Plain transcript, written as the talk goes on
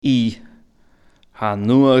I. Ha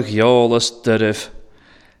nua gheolas dyrif.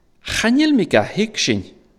 Chanil mi ga hig sin.